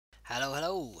Hello,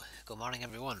 hello. Good morning,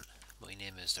 everyone. My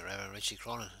name is the Reverend Richie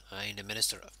Cronin. I'm the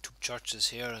minister of two churches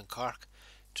here in Cork,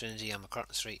 Trinity on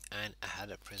McCurtain Street and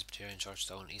Ahada Presbyterian Church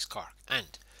down in East Cork.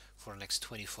 And for the next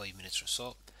 25 minutes or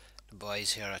so, the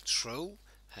boys here at True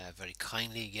have very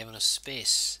kindly given us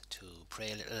space to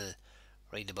pray a little,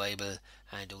 read the Bible,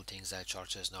 and do things that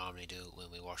churches normally do when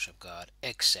we worship God,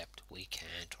 except we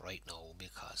can't right now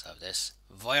because of this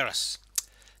virus.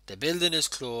 The building is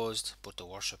closed, but the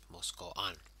worship must go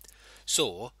on.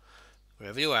 So,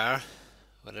 wherever you are,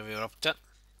 whatever you're up to,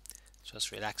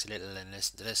 just relax a little and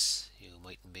listen to this. You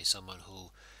mightn't be someone who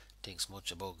thinks much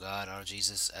about God or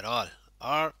Jesus at all,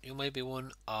 or you might be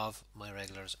one of my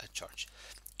regulars at church.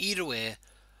 Either way,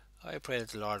 I pray that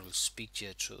the Lord will speak to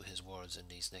you through His words in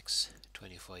these next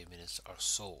 25 minutes or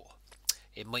so.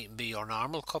 It mightn't be your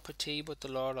normal cup of tea, but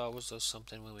the Lord always does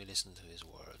something when we listen to His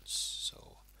words.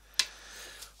 So,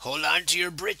 hold on to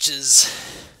your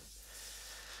britches.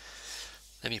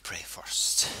 Let me pray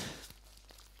first.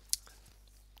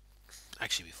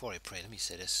 Actually, before I pray, let me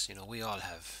say this. We all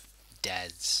have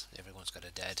dads. Everyone's got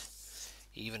a dad.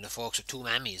 Even the folks with two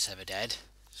mammies have a dad.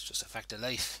 It's just a fact of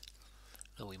life.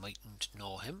 Now, we mightn't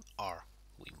know him, or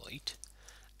we might.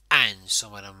 And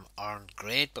some of them aren't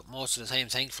great, but most of the time,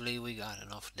 thankfully, we got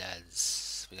enough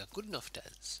dads. We got good enough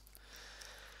dads.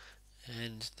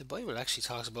 And the Bible actually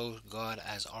talks about God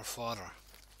as our Father.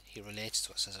 He relates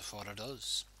to us as a father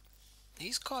does.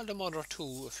 He's called a mother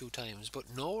too a few times,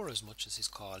 but nowhere as much as he's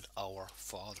called our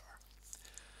Father.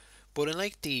 But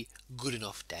unlike the good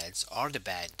enough dads, or the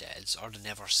bad dads, or the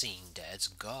never seen dads,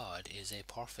 God is a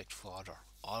perfect Father,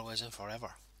 always and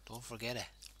forever. Don't forget it.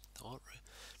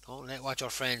 Don't let what your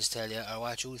friends tell you or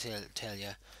what you tell you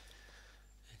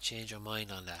and change your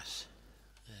mind on that.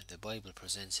 The Bible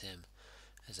presents him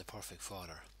as a perfect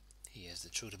Father. He has the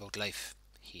truth about life.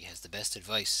 He has the best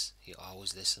advice. He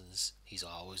always listens. He's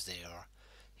always there.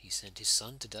 He sent his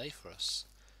Son to die for us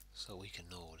so we can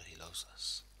know that he loves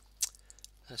us.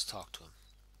 Let's talk to him.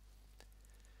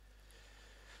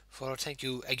 Father, thank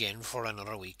you again for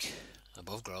another week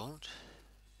above ground.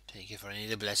 Thank you for any of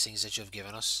the blessings that you've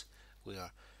given us. We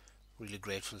are really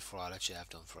grateful for all that you have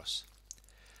done for us.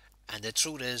 And the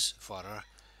truth is, Father,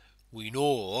 we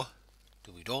know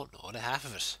that we don't know the half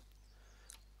of it.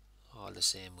 All the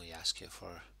same, we ask you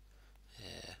for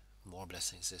more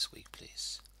blessings this week,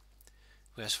 please.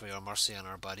 We ask for your mercy on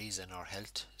our bodies and our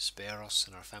health. Spare us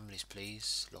and our families,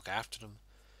 please. Look after them.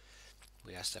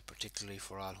 We ask that particularly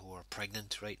for all who are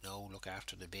pregnant right now. Look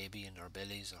after the baby in their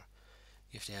bellies, or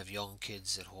if they have young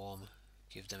kids at home,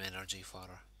 give them energy,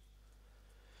 Father.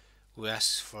 We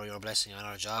ask for your blessing on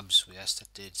our jobs. We ask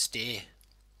that they'd stay,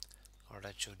 or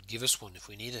that you'd give us one if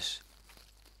we need it.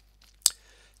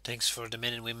 Thanks for the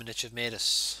men and women that you've made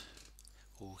us,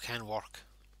 who can work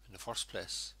in the first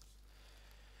place.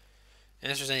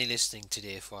 And if there's any listening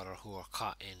today, Father, who are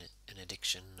caught in an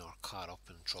addiction or caught up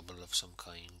in trouble of some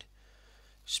kind,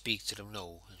 speak to them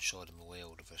now and show them a way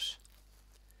out of it.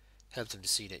 Help them to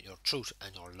see that your truth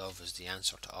and your love is the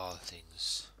answer to all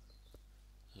things.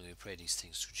 And we pray these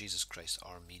things through Jesus Christ,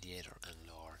 our mediator and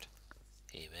Lord.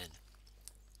 Amen.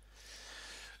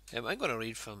 I'm going to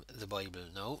read from the Bible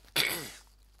now.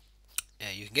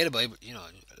 You can get a Bible,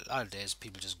 a lot of days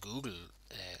people just Google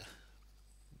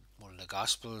one of the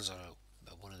Gospels or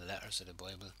one of the letters of the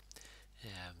Bible. You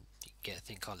can get a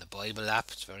thing called the Bible app.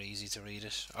 It's very easy to read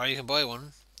it, or you can buy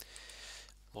one.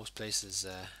 Most places,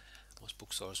 most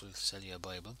bookstores will sell you a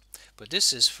Bible. But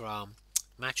this is from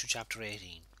Matthew chapter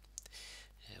 18,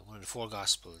 one of the four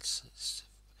Gospels. It's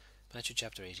Matthew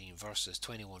chapter 18, verses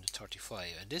 21 to 35.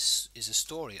 And this is a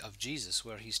story of Jesus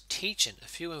where he's teaching a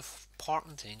few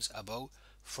important things about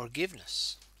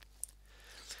forgiveness.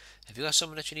 Have you got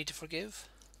someone that you need to forgive?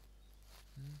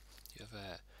 You have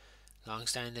a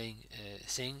long-standing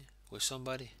thing with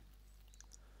somebody?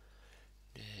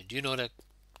 Do you know that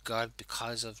God,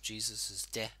 because of Jesus'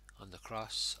 death on the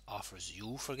cross, offers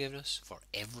you forgiveness for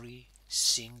every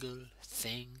single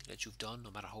thing that you've done,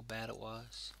 no matter how bad it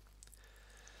was?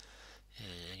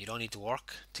 And you don't need to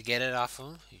work to get it off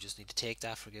him. You just need to take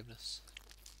that forgiveness.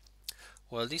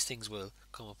 Well, these things will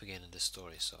come up again in this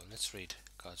story, so let's read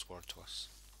God's word to us.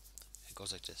 It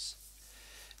goes like this.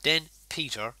 Then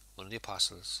Peter, one of the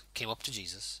apostles, came up to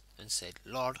Jesus and said,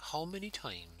 Lord, how many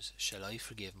times shall I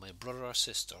forgive my brother or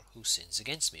sister who sins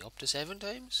against me? Up to 7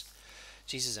 times?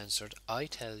 Jesus answered, I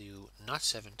tell you, not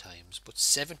 7 times, but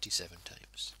 77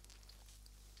 times.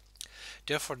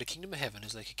 Therefore the kingdom of heaven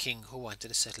is like a king who wanted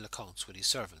to settle accounts with his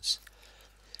servants.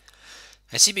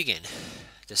 As he began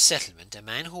the settlement, a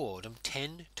man who owed him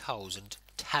 10,000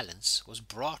 talents was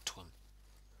brought to him.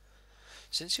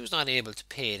 Since he was not able to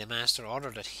pay, the master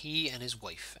ordered that he and his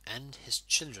wife and his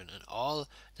children and all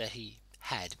that he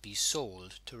had be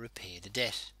sold to repay the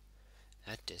debt.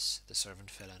 At this, the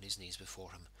servant fell on his knees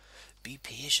before him. "Be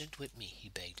patient with me," he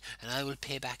begged, "and I will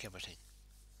pay back everything."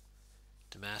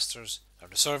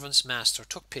 The servant's master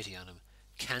took pity on him,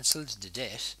 cancelled the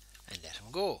debt, and let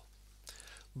him go.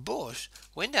 But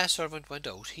when that servant went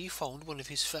out, he found one of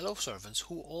his fellow servants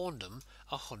who owed him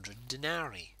 100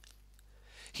 denarii.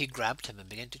 He grabbed him and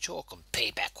began to choke him.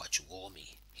 "Pay back what you owe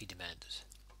me," he demanded.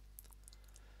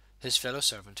 His fellow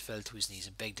servant fell to his knees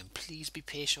and begged him, "Please be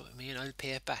patient with me and I'll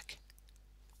pay it back."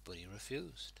 But he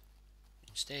refused.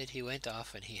 Instead, he went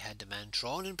off and he had the man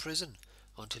thrown in prison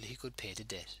until he could pay the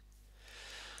debt.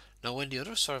 Now when the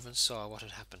other servants saw what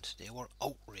had happened, they were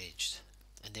outraged,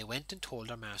 and they went and told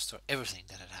their master everything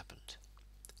that had happened.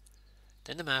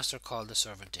 Then the master called the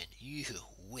servant in. "You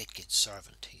wicked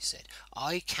servant," he said,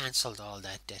 "I cancelled all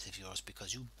that debt of yours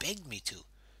because you begged me to.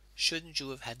 Shouldn't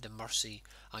you have had the mercy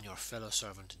on your fellow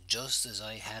servant just as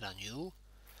I had on you?"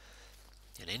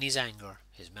 And in his anger,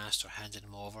 his master handed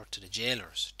him over to the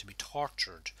jailers to be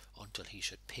tortured until he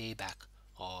should pay back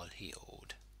all he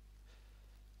owed.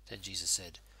 Then Jesus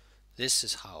said, "This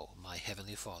is how my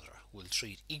heavenly Father will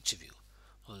treat each of you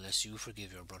unless you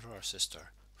forgive your brother or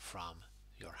sister from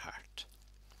your heart."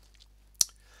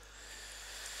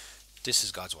 This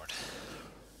is God's Word.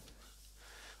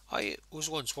 I was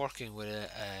once working with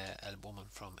a woman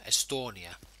from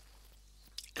Estonia,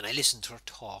 and I listened to her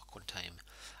talk one time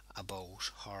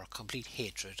about her complete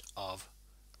hatred of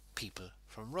people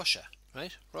from Russia,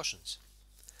 right? Russians.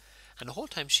 And the whole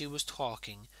time she was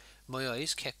talking, my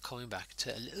eyes kept coming back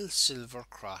to a little silver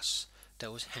cross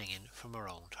that was hanging from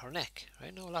around her neck.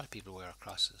 Right now, a lot of people wear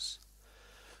crosses.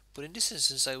 But in this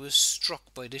instance, I was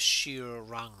struck by the sheer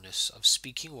wrongness of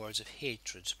speaking words of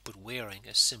hatred but wearing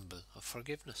a symbol of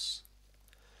forgiveness.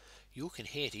 You can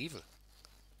hate evil,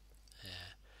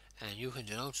 and you can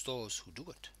denounce those who do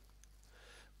it.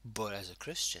 But as a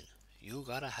Christian, you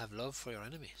gotta have love for your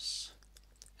enemies,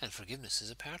 and forgiveness is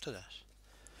a part of that.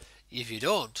 If you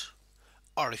don't,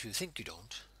 or if you think you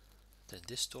don't, then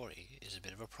this story is a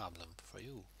bit of a problem for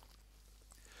you.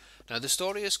 Now, the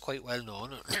story is quite well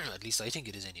known, at least I think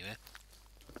it is anyway.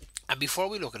 And before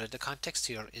we look at it, the context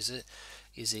here is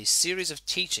a series of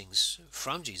teachings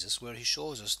from Jesus where he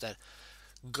shows us that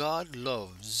God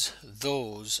loves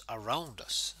those around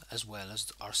us as well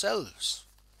as ourselves.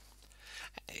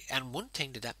 And one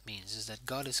thing that means is that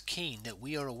God is keen that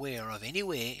we are aware of any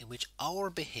way in which our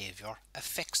behaviour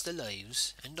affects the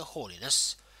lives and the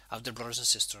holiness of the brothers and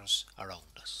sisters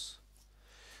around us.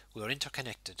 We are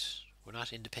interconnected. We're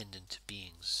not independent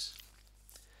beings.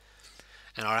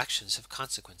 And our actions have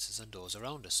consequences on those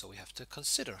around us, so we have to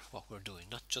consider what we're doing,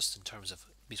 not just in terms of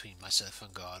between myself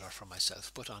and God or for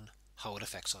myself, but on how it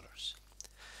affects others.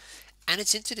 And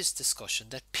it's into this discussion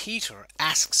that Peter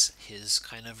asks his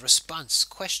kind of response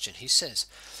question. He says,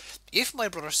 "If my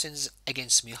brother sins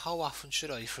against me, how often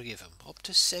should I forgive him? Up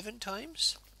to 7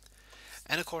 times?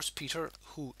 And of course, Peter,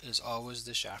 who is always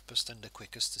the sharpest and the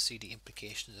quickest to see the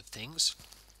implications of things,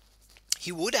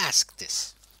 he would ask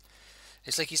this.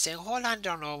 It's like he's saying, "Hold on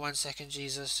there now 1 second,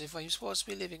 Jesus. If I'm supposed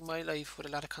to be living my life with a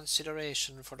lot of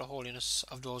consideration for the holiness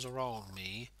of those around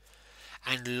me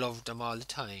and love them all the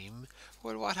time,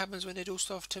 well, what happens when they do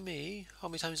stuff to me? How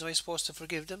many times am I supposed to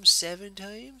forgive them? 7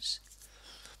 times?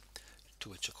 To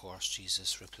which, of course,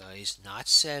 Jesus replies, "Not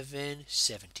 7,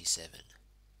 77.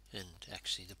 And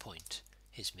actually, the point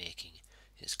he's making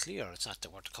is clear. It's not that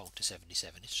we're to count to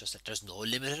 77. It's just that there's no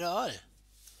limit at all.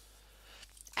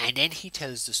 And then he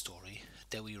tells the story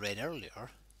that we read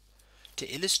earlier to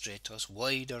illustrate to us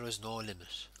why there is no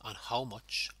limit on how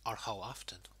much or how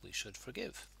often we should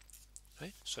forgive.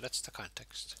 Right? So that's the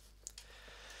context.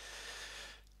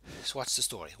 So what's the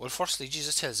story? Well, firstly,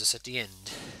 Jesus tells us at the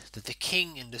end that the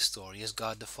king in the story is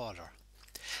God the Father,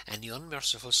 and the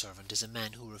unmerciful servant is a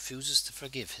man who refuses to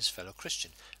forgive his fellow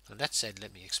Christian. Now that said,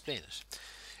 let me explain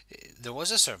it. There was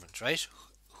a servant, right,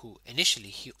 who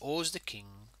initially he owes the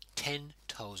king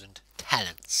 10,000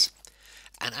 talents.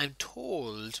 And I'm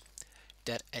told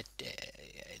that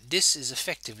this is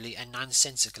effectively a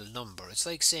nonsensical number. It's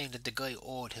like saying that the guy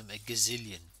owed him a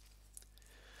gazillion.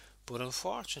 But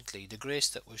unfortunately, the grace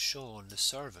that was shown the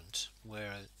servant,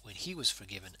 where when he was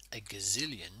forgiven a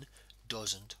gazillion,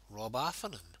 doesn't rub off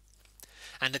on him.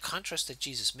 And the contrast that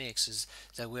Jesus makes is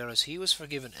that whereas he was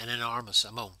forgiven an enormous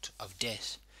amount of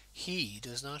debt, he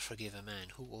does not forgive a man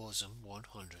who owes him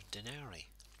 100 denarii.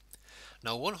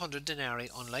 Now, 100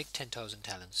 denarii, unlike 10,000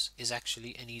 talents, is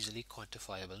actually an easily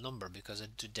quantifiable number because a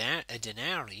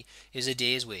denarii is a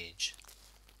day's wage.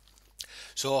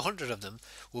 So 100 of them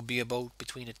would be about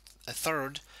between a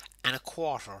third and a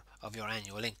quarter of your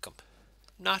annual income.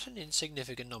 Not an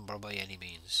insignificant number by any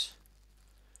means.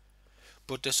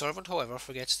 But the servant, however,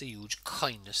 forgets the huge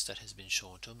kindness that has been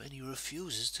shown to him, and he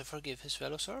refuses to forgive his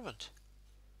fellow servant.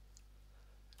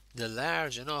 The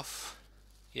large enough,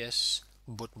 yes,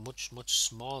 but much, much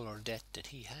smaller debt that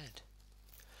he had.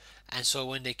 And so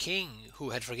when the king,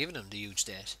 who had forgiven him the huge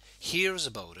debt, hears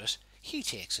about it, he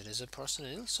takes it as a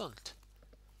personal insult.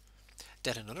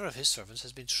 That another of his servants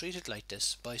has been treated like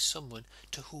this by someone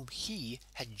to whom he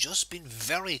had just been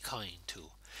very kind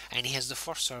to. And he has the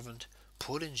first servant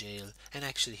put in jail, and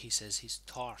actually he says he's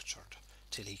tortured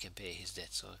till he can pay his debt.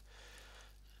 So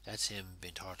that's him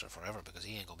being tortured forever, because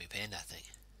he ain't going to be paying that thing.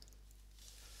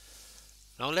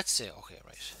 Now let's say, okay,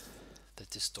 right,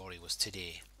 that this story was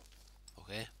today,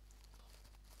 okay?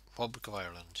 Republic of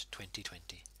Ireland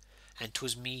 2020, and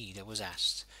 'twas me that was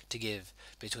asked to give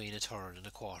between a third and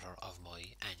a quarter of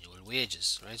my annual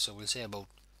wages, right? So we'll say about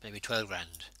maybe 12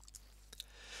 grand.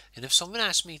 And if someone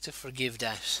asked me to forgive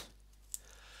that,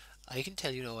 I can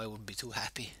tell you now I wouldn't be too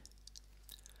happy.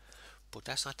 But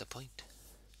that's not the point.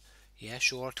 Yeah,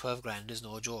 sure, 12 grand is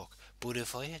no joke, but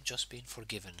if I had just been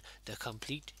forgiven the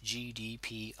complete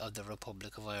GDP of the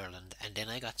Republic of Ireland, and then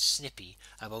I got snippy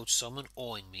about someone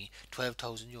owing me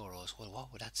 €12,000, well,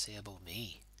 what would that say about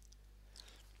me?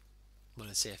 Well,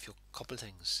 I'd say a couple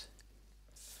things.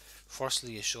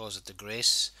 Firstly, it shows that the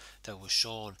grace that was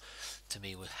shown to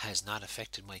me has not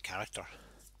affected my character.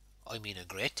 I mean, a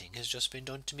great thing has just been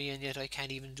done to me, and yet I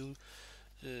can't even do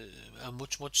a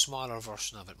much, much smaller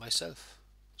version of it myself.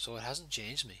 So it hasn't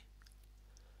changed me.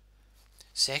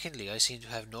 Secondly, I seem to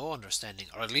have no understanding,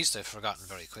 or at least I've forgotten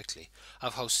very quickly,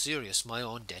 of how serious my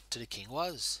own debt to the king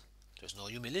was. There's no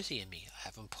humility in me. I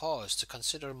haven't paused to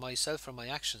consider myself or my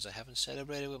actions. I haven't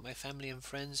celebrated with my family and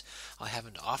friends. I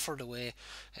haven't offered away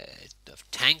of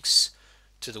thanks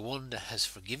to the one that has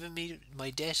forgiven me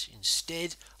my debt.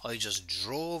 Instead, I just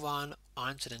drove on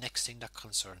to the next thing that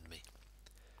concerned me.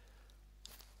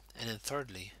 And then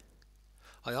thirdly,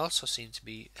 I also seem to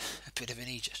be a bit of an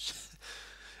idiot,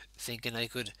 thinking I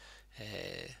could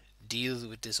deal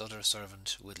with this other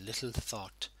servant with little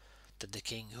thought that the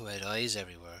king, who had eyes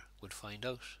everywhere, would find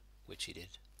out, which he did.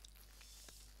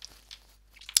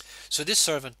 So this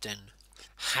servant then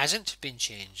hasn't been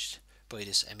changed by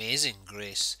this amazing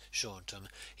grace shown to him.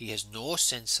 He has no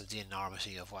sense of the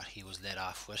enormity of what he was let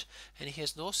off with, and he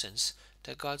has no sense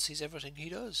that God sees everything he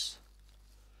does.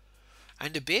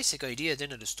 And the basic idea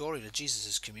then of the story that Jesus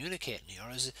is communicating here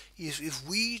is if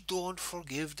we don't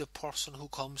forgive the person who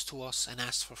comes to us and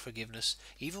asks for forgiveness,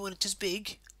 even when it is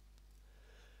big,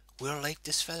 we're like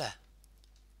this fella.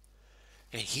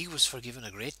 And he was forgiven a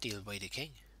great deal by the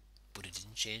king, but it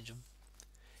didn't change him.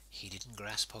 He didn't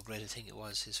grasp how great a thing it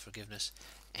was, his forgiveness,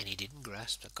 and he didn't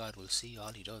grasp that God will see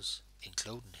all he does,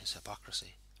 including his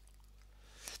hypocrisy.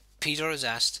 Peter is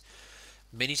asked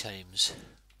many times,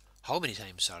 how many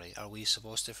times, are we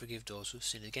supposed to forgive those who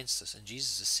sin against us? And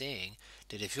Jesus is saying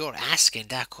that if you're asking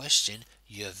that question,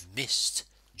 you've missed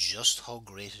just how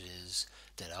great it is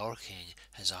that our King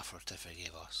has offered to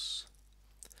forgive us.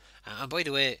 And by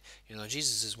the way,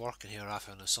 Jesus is working here off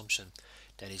an assumption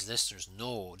that his listeners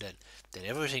know that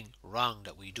everything wrong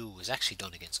that we do is actually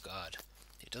done against God.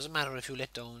 It doesn't matter if you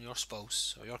let down your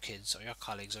spouse or your kids or your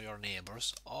colleagues or your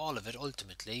neighbours, all of it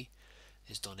ultimately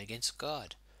is done against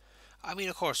God. I mean,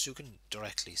 of course, you can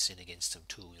directly sin against him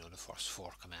too. The first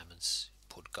 4 commandments: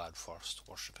 put God first,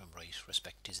 worship him right,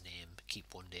 respect his name,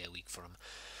 keep one day a week for him.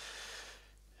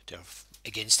 They're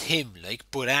against him,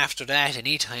 but after that,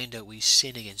 any time that we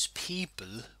sin against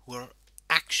people, we're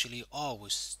actually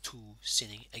always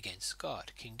sinning against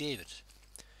God. King David,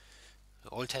 the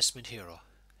Old Testament hero,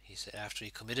 he said after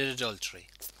he committed adultery,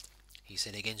 he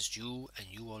said, "Against you and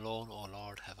you alone, O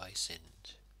Lord, have I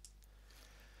sinned."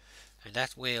 And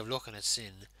that way of looking at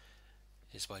sin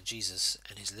is what Jesus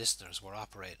and his listeners were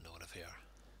operating out of here.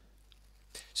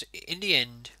 So in the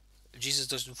end, Jesus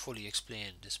doesn't fully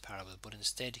explain this parable, but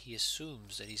instead he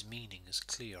assumes that his meaning is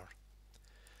clear.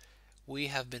 We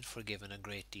have been forgiven a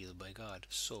great deal by God,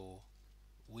 so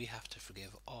we have to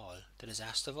forgive all that is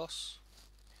asked of us.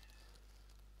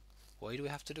 Why do we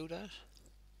have to do that?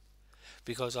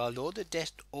 Because although the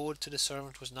debt owed to the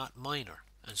servant was not minor,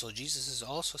 and so Jesus is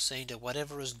also saying that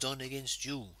whatever is done against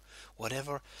you,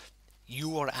 whatever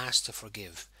you are asked to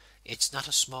forgive, it's not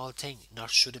a small thing, nor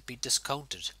should it be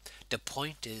discounted. The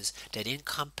point is that in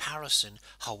comparison,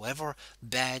 however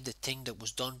bad the thing that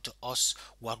was done to us,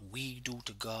 what we do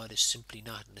to God is simply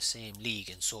not in the same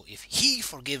league. And so if he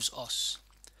forgives us,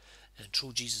 And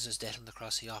through Jesus' death on the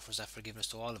cross, he offers that forgiveness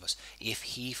to all of us. If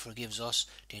he forgives us,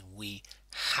 then we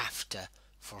have to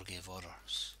forgive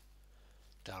others.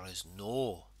 There is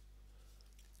no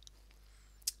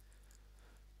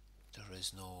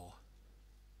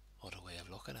other way of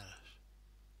looking at it.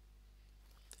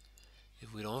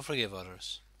 If we don't forgive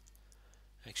others,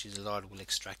 actually the Lord will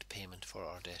extract payment for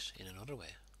our debt in another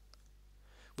way.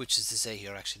 Which is to say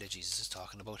here actually that Jesus is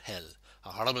talking about hell, a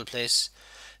horrible place,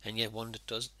 and yet one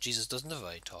that Jesus doesn't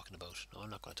avoid talking about. No, I'm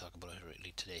not going to talk about it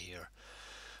really today here,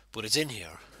 but it's in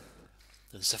here.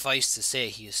 And suffice to say,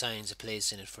 he assigns a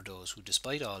place in it for those who,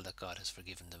 despite all that God has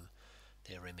forgiven them,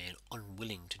 they remain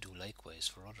unwilling to do likewise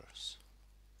for others,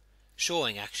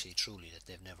 showing actually truly that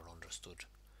they've never understood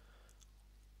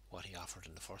what he offered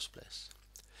in the first place.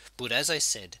 But as I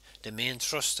said, the main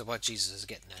thrust of what Jesus is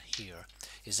getting at here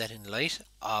is that in light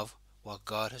of what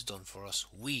God has done for us,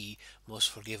 we must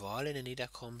forgive all and any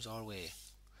that comes our way,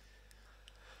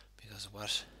 because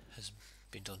what has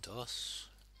been done to us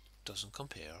doesn't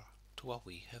compare to what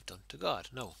we have done to God.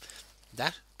 Now,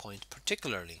 that point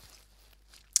particularly,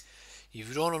 if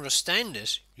you don't understand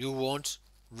it, you won't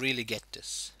really get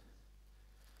this.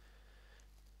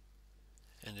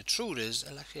 And the truth is,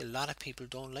 actually, a lot of people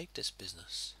don't like this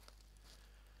business,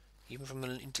 even from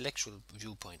an intellectual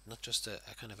viewpoint, not just a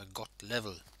kind of a gut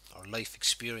level or life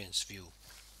experience view.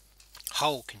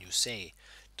 How can you say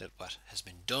that what has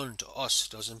been done to us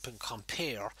doesn't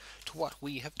compare to what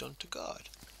we have done to God?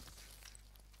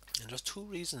 And there's two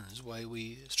reasons why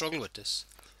we struggle with this.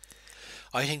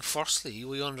 I think firstly,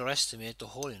 we underestimate the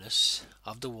holiness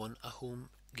of the one at whom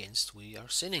against we are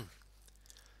sinning.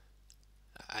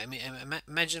 I mean,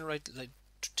 imagine, right, like,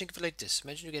 think of it like this.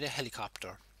 Imagine you get a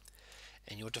helicopter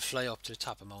and you were to fly up to the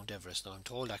top of Mount Everest. Now I'm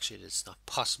told actually that it's not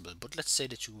possible, but let's say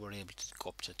that you were able to go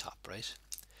up to the top, right?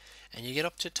 And you get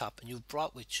up to the top and you've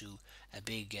brought with you a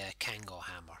big Kango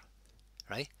hammer,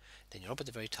 right? Then you're up at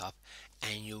the very top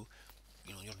and you're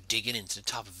digging into the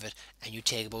top of it, and you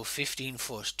take about 15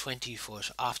 foot, 20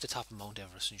 foot off the top of Mount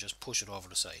Everest and you just push it over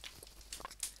the side.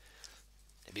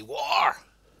 There'd be war.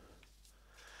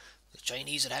 The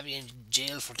Chinese would have you in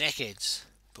jail for decades.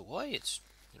 But why? It's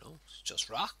just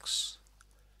rocks.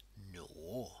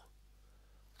 No,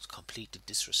 it's completely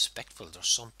disrespectful. There's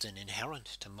something inherent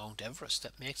to Mount Everest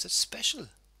that makes it special.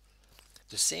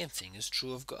 The same thing is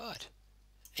true of God.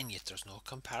 And yet there's no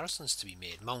comparisons to be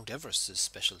made. Mount Everest is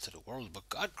special to the world, but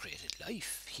God created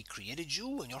life. He created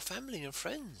you and your family and your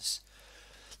friends.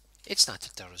 It's not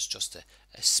that there is just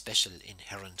a special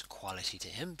inherent quality to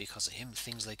him. Because of him,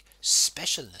 things like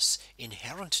specialness,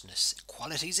 inherentness,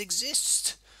 qualities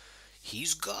exist.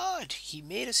 He's God. He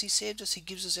made us, he saved us, he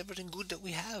gives us everything good that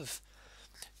we have.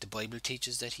 The Bible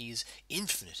teaches that he is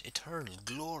infinite, eternal,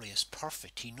 glorious,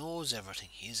 perfect. He knows everything.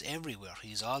 He is everywhere.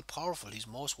 He is all powerful. He's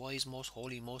most wise, most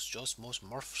holy, most just, most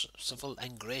merciful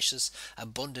and gracious,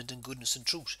 abundant in goodness and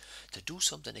truth. To do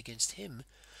something against him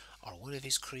or one of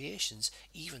his creations,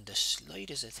 even the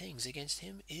slightest of things against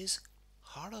him, is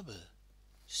horrible.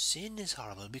 Sin is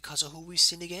horrible because of who we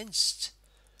sin against.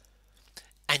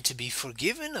 And to be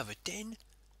forgiven of it then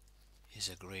is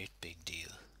a great big deal.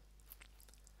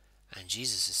 And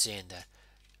Jesus is saying that,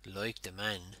 like the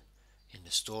man in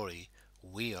the story,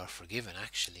 we are forgiven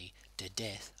actually the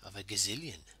death of a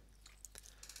gazillion.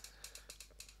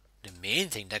 The main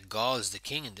thing that galls the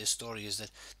king in this story is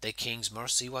that the king's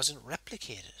mercy wasn't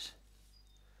replicated,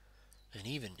 and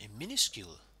even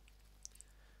minuscule,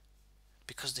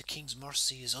 because the king's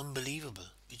mercy is unbelievable.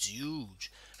 It's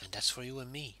huge, and that's for you and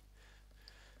me.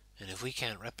 And if we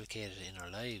can't replicate it in our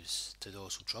lives to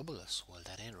those who trouble us, well,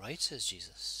 that ain't right, says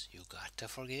Jesus. You got to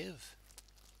forgive.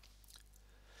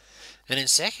 And then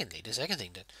secondly, the second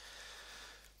thing that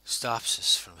stops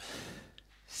us from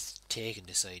taking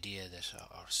this idea that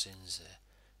our sins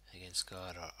against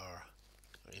God are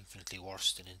infinitely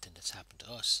worse than anything that's happened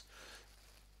to us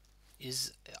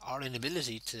is our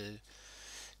inability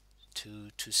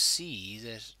to see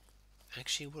that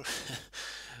actually we're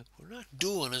not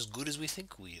doing as good as we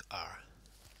think we are.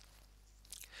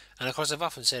 And of course, I've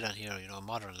often said on here,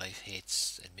 modern life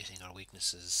hates admitting our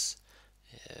weaknesses,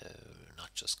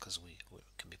 not just because we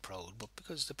can be proud, but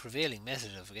because the prevailing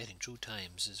method of getting through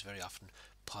times is very often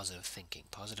positive thinking,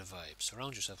 positive vibes.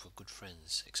 Surround yourself with good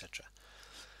friends, etc.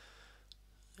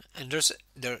 And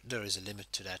there is a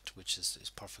limit to that, which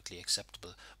is perfectly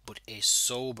acceptable. But a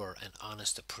sober and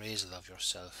honest appraisal of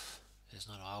yourself is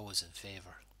not always in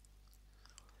favour.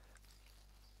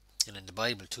 And in the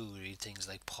Bible too, we read things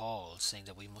like Paul saying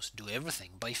that we must do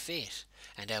everything by faith,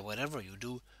 and that whatever you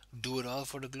do, do it all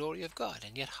for the glory of God.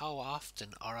 And yet how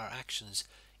often are our actions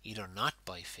either not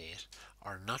by faith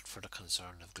or not for the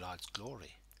concern of God's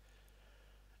glory?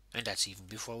 And that's even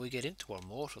before we get into our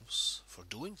motives for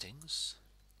doing things,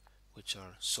 which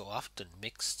are so often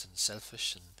mixed and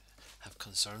selfish and have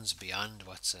concerns beyond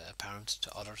what's apparent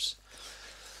to others.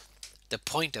 The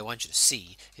point I want you to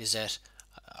see is that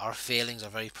our failings are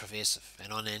very pervasive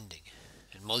and unending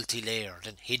and multi-layered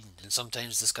and hidden and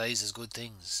sometimes disguised as good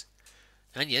things.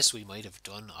 And yes, we might have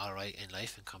done alright in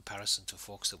life in comparison to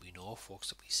folks that we know, folks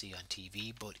that we see on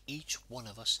TV, but each one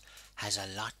of us has a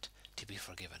lot to be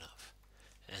forgiven of.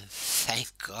 And thank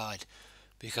God,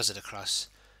 because of the cross,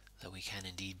 that we can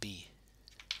indeed be.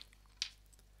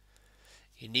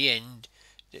 In the end,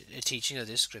 the teaching of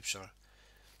this scripture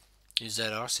is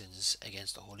that our sins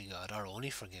against the Holy God are only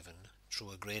forgiven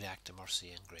through a great act of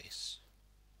mercy and grace.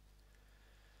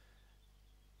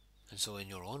 And so in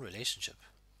your own relationship,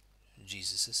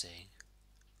 Jesus is saying,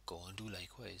 go and do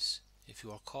likewise if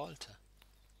you are called to.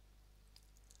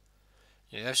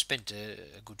 Now, I've spent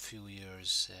a good few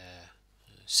years,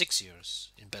 6 years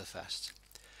in Belfast,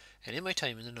 and in my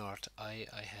time in the north, I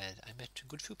met a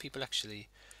good few people actually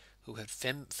who had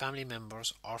family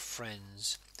members or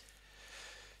friends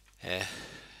uh,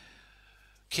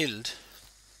 killed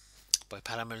by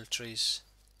paramilitaries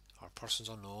or persons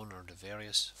unknown or the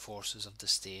various forces of the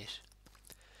state.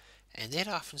 And they'd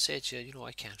often say to you,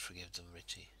 I can't forgive them,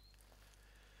 Richie.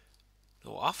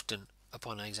 Now, often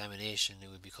upon examination,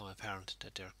 it would become apparent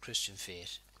that their Christian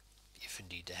faith, if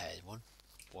indeed they had one,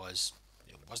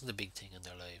 wasn't a big thing in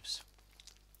their lives.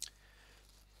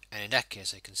 And in that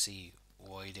case, I can see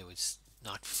why they would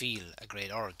not feel a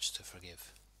great urge to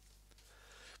forgive.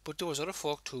 But there was other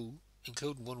folk too,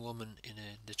 including one woman in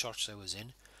the church I was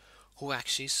in, who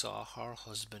actually saw her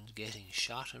husband getting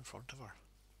shot in front of her.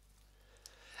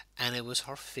 And it was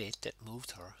her faith that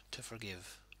moved her to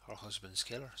forgive her husband's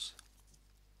killers.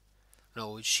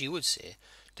 Now, she would say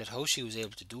that how she was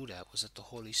able to do that was that the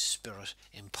Holy Spirit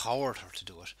empowered her to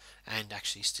do it, and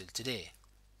actually still today.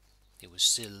 It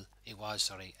was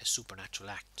a supernatural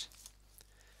act.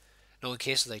 Now, in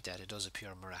cases like that, it does appear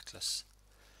miraculous,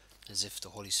 as if the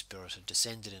Holy Spirit had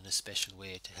descended in a special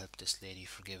way to help this lady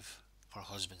forgive her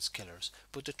husband's killers.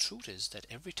 But the truth is that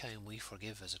every time we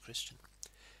forgive as a Christian,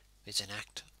 it's an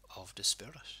act of the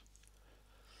Spirit.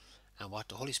 And what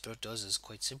the Holy Spirit does is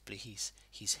quite simply,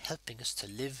 He's helping us to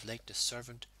live like the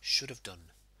servant should have done.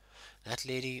 That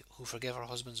lady who forgave her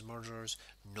husband's murderers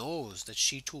knows that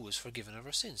she too is forgiven of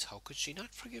her sins. How could she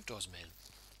not forgive those men?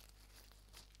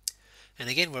 And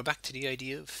again, we're back to the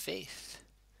idea of faith.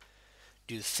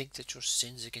 Do you think that your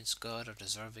sins against God are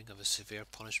deserving of a severe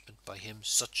punishment by Him,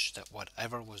 such that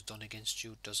whatever was done against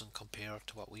you doesn't compare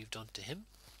to what we've done to Him?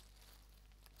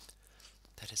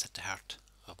 That is at the heart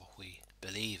of what we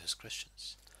believe as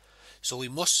Christians. So we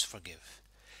must forgive,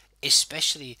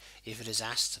 especially if it is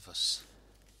asked of us.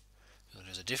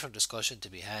 There's a different discussion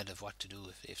to be had of what to do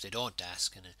if they don't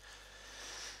ask, and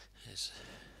I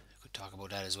could talk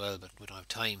about that as well, but we don't have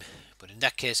time. But in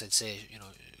that case, I'd say,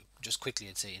 just quickly,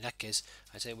 in that case,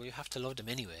 I'd say, well, you have to love them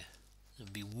anyway,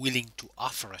 and be willing to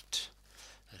offer it,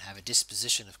 and have a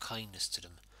disposition of kindness to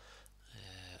them.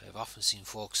 I've often seen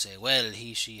folks say, well,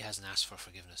 she hasn't asked for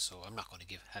forgiveness, so I'm not going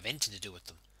to have anything to do with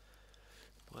them.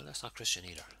 Well, that's not Christian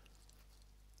either.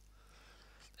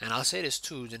 And I'll say this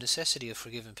too, the necessity of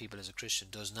forgiving people as a Christian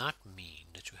does not mean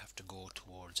that you have to go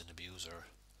towards an abuser,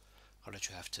 or that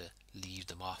you have to leave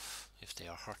them off if they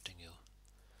are hurting you.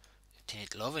 It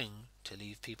ain't loving to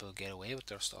leave people get away with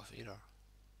their stuff either.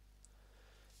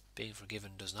 Being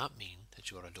forgiven does not mean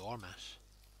that you are a doormat.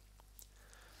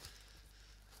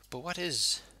 But what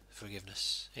is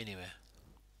forgiveness anyway?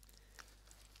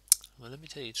 Well, let me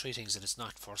tell you 3 things that it's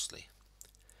not. Firstly,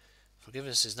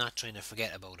 forgiveness is not trying to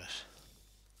forget about it.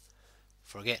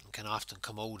 Forgetting can often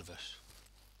come out of it.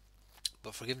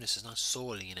 But forgiveness is not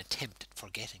solely an attempt at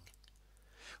forgetting.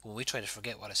 When we try to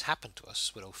forget what has happened to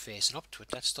us without facing up to it,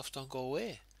 that stuff don't go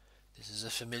away. This is a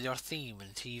familiar theme in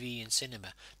TV and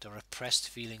cinema, the repressed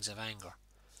feelings of anger.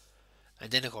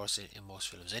 And then, of course, in most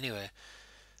films anyway,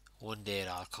 one day it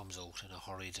all comes out in a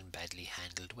hurried and badly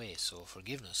handled way. So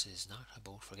forgiveness is not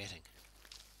about forgetting.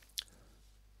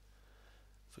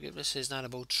 Forgiveness is not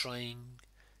about trying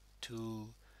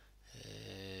to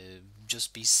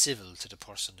just be civil to the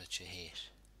person that you hate.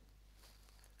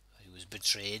 I was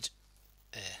betrayed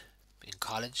in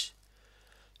college.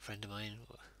 A friend of mine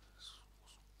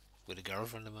with a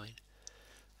girlfriend of mine,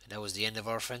 and that was the end of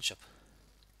our friendship.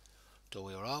 Though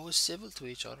we were always civil to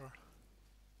each other.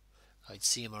 I'd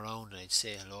see him around and I'd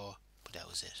say hello, but that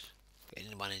was it. I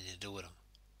didn't want anything to do with him.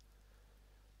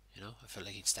 I felt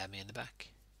like he'd stab me in the back.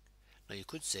 Now you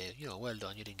could say, well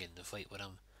done, you didn't get in a fight with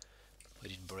him. I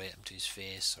didn't berate him to his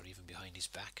face or even behind his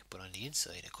back, but on the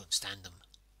inside I couldn't stand him.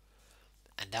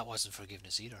 And that wasn't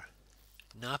forgiveness either.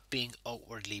 Not being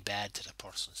outwardly bad to the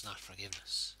person is not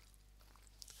forgiveness.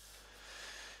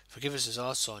 Forgiveness is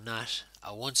also not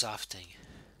a once off thing.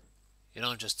 You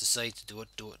don't just decide to do it,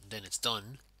 and then it's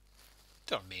done.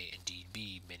 There may indeed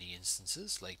be many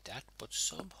instances like that, but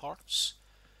some hurts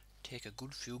take a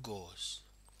good few goes.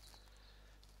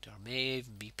 There may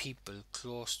even be people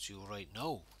close to you right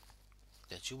now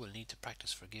that you will need to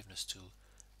practice forgiveness to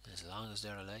as long as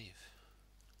they're alive.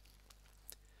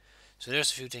 So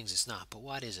there's a few things it's not, but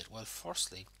what is it? Well,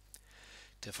 firstly,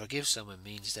 to forgive someone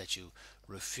means that you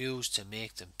refuse to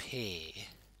make them pay.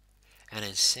 And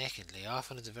then secondly,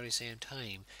 often at the very same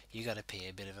time, you got to pay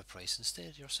a bit of a price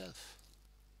instead yourself.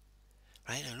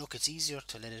 Right? And look, it's easier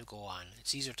to let it go on.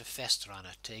 It's easier to fester on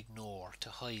it, to ignore, to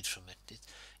hide from it.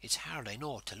 It's hard, I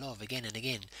know, to love again and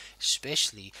again,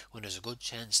 especially when there's a good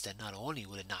chance that not only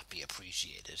will it not be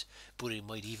appreciated, but it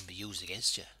might even be used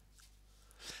against you.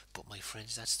 But my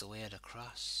friends, that's the way of the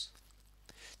cross.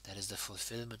 That is the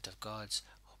fulfillment of God's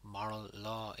moral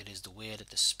law. It is the way that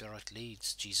the Spirit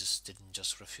leads. Jesus didn't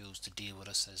just refuse to deal with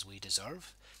us as we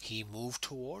deserve. He moved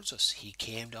towards us. He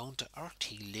came down to earth.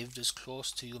 He lived as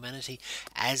close to humanity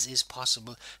as is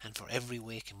possible, and for every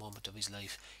waking moment of his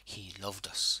life, he loved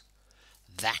us.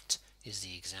 That is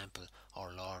the example our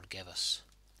Lord gave us.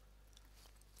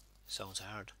 Sounds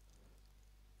hard.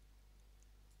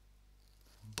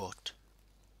 But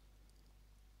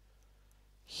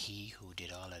he who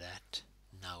did all of that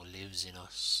now lives in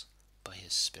us by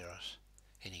his Spirit,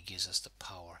 and he gives us the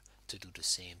power to do the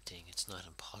same thing. It's not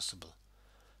impossible,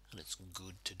 and it's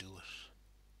good to do it.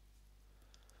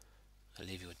 I'll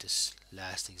leave you with this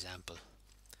last example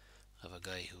of a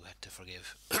guy who had to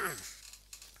forgive.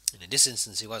 And in this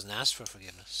instance, he wasn't asked for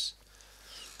forgiveness,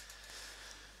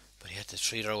 but he had to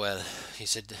treat her well. He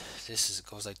said,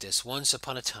 goes like this. Once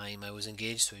upon a time, I was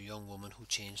engaged to a young woman who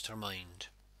changed her mind.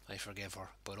 I forgave her,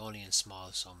 but only in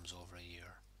small sums over a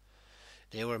year.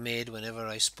 They were made whenever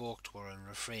I spoke to her and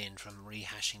refrained from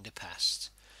rehashing the past,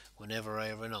 whenever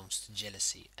I renounced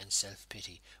jealousy and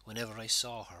self-pity, whenever I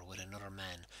saw her with another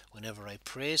man, whenever I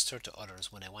praised her to others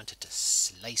when I wanted to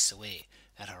slice away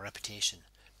at her reputation.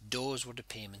 Those were the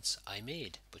payments I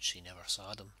made, but she never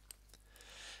saw them.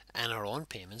 And her own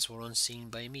payments were unseen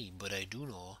by me, but I do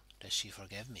know that she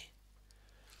forgave me.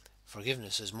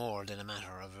 Forgiveness is more than a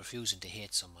matter of refusing to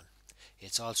hate someone.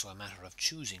 It's also a matter of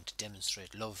choosing to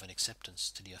demonstrate love and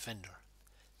acceptance to the offender.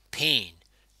 Pain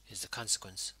is the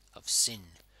consequence of sin.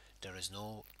 There is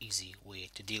no easy way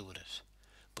to deal with it.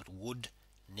 But wood,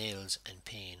 nails, and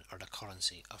pain are the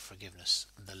currency of forgiveness,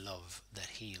 the love that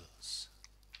heals.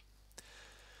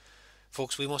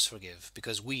 Folks, we must forgive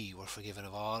because we were forgiven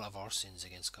of all of our sins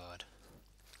against God.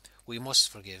 We must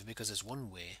forgive because it's one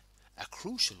way, a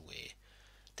crucial way,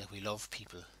 that we love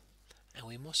people. And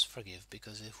we must forgive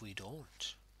because if we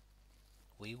don't,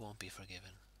 we won't be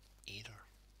forgiven either.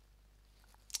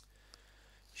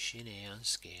 Shin on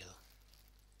scale.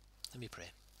 Let me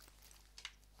pray.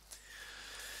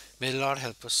 May the Lord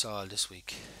help us all this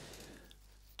week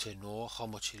to know how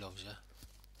much he loves you.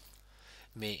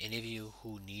 May any of you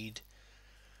who need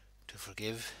to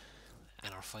forgive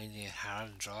and are finding it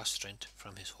hard to draw strength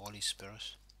from his Holy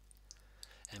Spirit.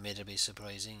 And may there be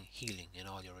surprising healing in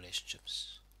all your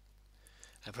relationships.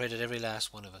 I pray that every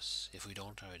last one of us, if we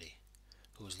don't already,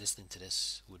 who is listening to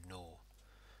this, would know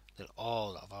that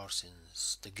all of our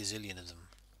sins, the gazillion of them,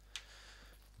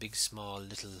 big, small,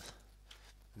 little,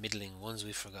 middling ones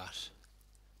we forgot,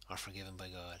 are forgiven by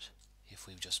God if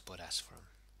we've just but asked for them.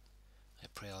 I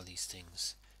pray all these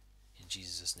things in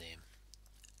Jesus' name.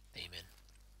 Amen.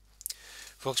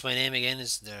 Folks, my name again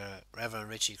is the Reverend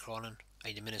Richie Cronin.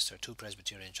 I minister two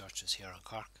Presbyterian churches here in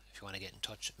Cork. If you want to get in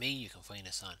touch with me, you can find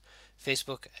us on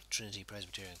Facebook at Trinity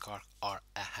Presbyterian Cork or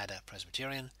Ahada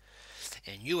Presbyterian.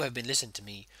 And you have been listening to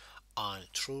me on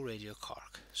True Radio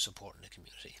Cork, supporting the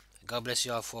community. God bless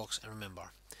you all, folks, and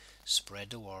remember, spread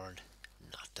the word,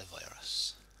 not the virus.